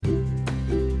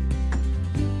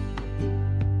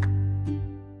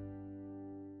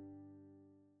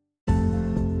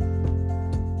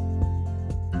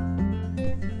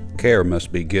Care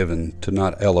must be given to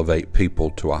not elevate people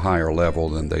to a higher level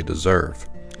than they deserve.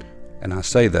 And I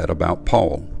say that about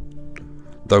Paul.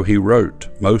 Though he wrote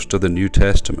most of the New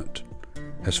Testament,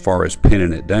 as far as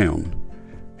penning it down,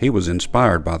 he was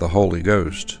inspired by the Holy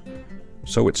Ghost.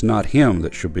 So it's not him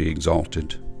that should be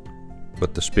exalted,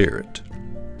 but the Spirit.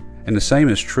 And the same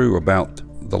is true about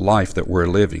the life that we're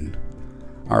living.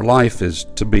 Our life is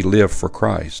to be lived for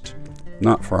Christ,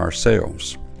 not for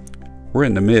ourselves. We're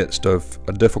in the midst of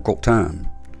a difficult time.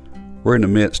 We're in the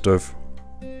midst of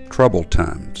troubled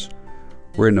times.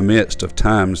 We're in the midst of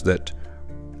times that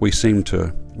we seem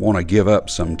to want to give up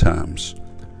sometimes.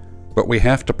 But we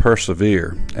have to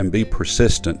persevere and be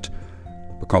persistent,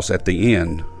 because at the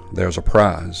end, there's a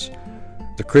prize.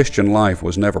 The Christian life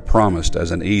was never promised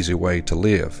as an easy way to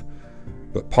live,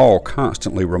 but Paul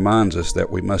constantly reminds us that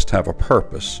we must have a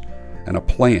purpose and a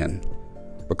plan,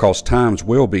 because times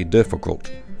will be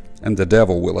difficult and the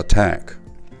devil will attack,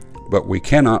 but we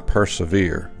cannot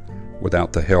persevere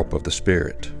without the help of the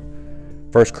Spirit.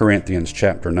 1 Corinthians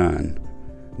chapter 9,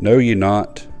 Know ye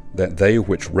not that they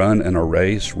which run in a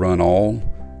race run all,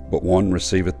 but one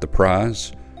receiveth the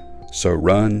prize? So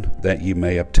run that ye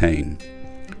may obtain.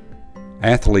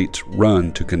 Athletes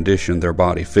run to condition their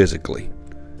body physically.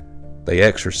 They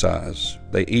exercise,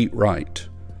 they eat right,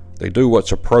 they do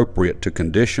what's appropriate to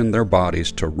condition their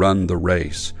bodies to run the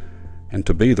race and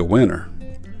to be the winner.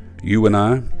 You and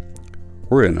I,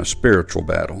 we're in a spiritual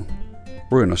battle.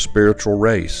 We're in a spiritual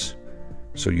race.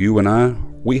 So you and I,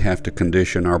 we have to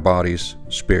condition our bodies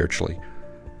spiritually.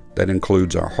 That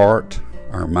includes our heart,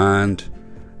 our mind,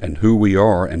 and who we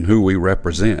are and who we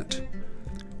represent.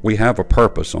 We have a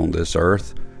purpose on this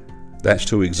earth. That's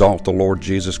to exalt the Lord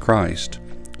Jesus Christ.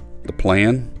 The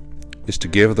plan is to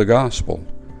give the gospel.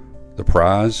 The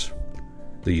prize,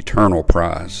 the eternal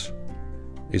prize,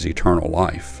 is eternal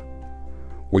life.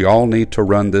 We all need to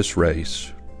run this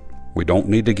race. We don't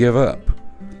need to give up.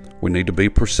 We need to be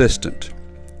persistent.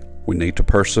 We need to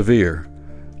persevere,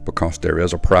 because there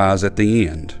is a prize at the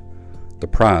end. The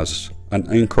prize,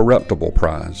 an incorruptible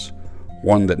prize,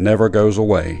 one that never goes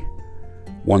away,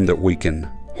 one that we can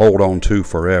hold on to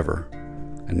forever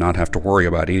and not have to worry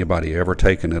about anybody ever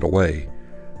taking it away,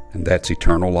 and that's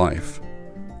eternal life.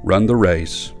 Run the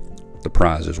race. The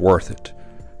prize is worth it.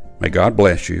 May God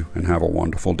bless you and have a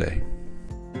wonderful day.